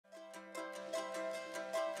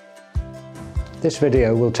This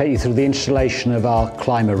video will take you through the installation of our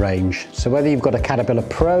climber range. So whether you've got a Catipilla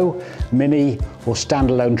Pro, Mini or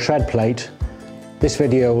standalone tread plate, this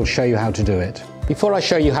video will show you how to do it. Before I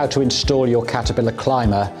show you how to install your Catipilla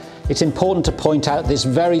climber, it's important to point out this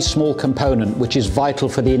very small component which is vital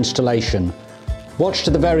for the installation. Watch to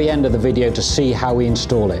the very end of the video to see how we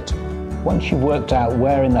install it. Once you've worked out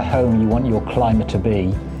where in the home you want your climber to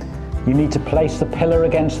be, you need to place the pillar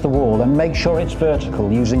against the wall and make sure it's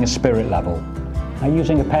vertical using a spirit level. Now,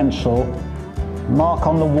 using a pencil, mark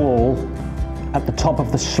on the wall at the top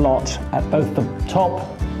of the slot at both the top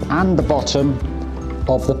and the bottom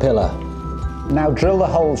of the pillar. Now drill the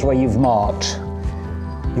holes where you've marked.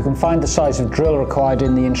 You can find the size of drill required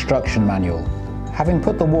in the instruction manual. Having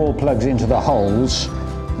put the wall plugs into the holes,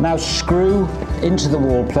 now screw into the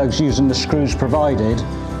wall plugs using the screws provided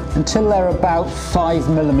until they're about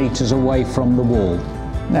 5 millimeters away from the wall.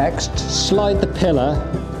 Next, slide the pillar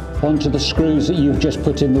onto the screws that you've just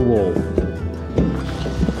put in the wall.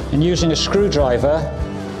 And using a screwdriver,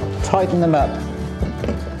 tighten them up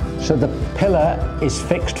so the pillar is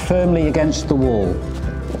fixed firmly against the wall.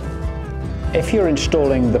 If you're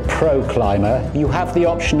installing the Pro climber, you have the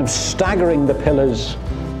option of staggering the pillars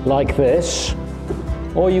like this,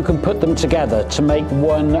 or you can put them together to make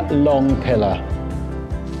one long pillar.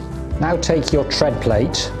 Now take your tread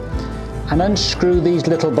plate and unscrew these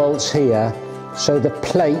little bolts here so the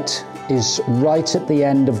plate is right at the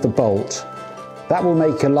end of the bolt. That will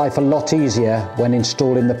make your life a lot easier when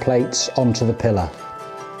installing the plates onto the pillar.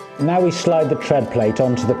 Now we slide the tread plate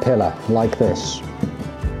onto the pillar like this.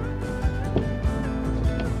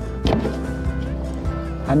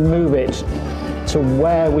 And move it to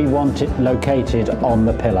where we want it located on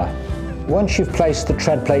the pillar. Once you've placed the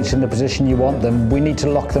tread plates in the position you want them, we need to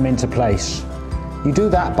lock them into place. You do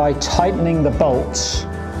that by tightening the bolts,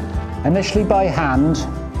 initially by hand,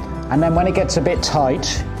 and then when it gets a bit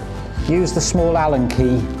tight, use the small Allen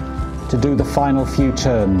key to do the final few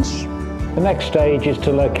turns. The next stage is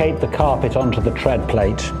to locate the carpet onto the tread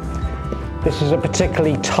plate. This is a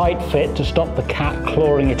particularly tight fit to stop the cat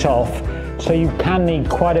clawing it off, so you can need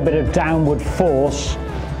quite a bit of downward force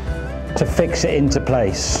to fix it into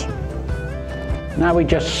place. Now we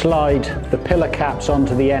just slide the pillar caps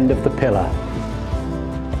onto the end of the pillar.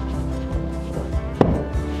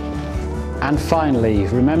 And finally,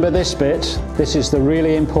 remember this bit, this is the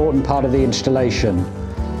really important part of the installation.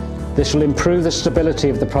 This will improve the stability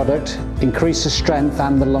of the product, increase the strength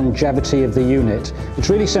and the longevity of the unit. It's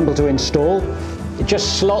really simple to install. It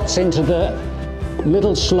just slots into the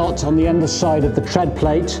little slot on the underside of the tread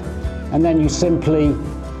plate, and then you simply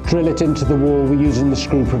drill it into the wall using the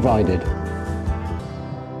screw provided.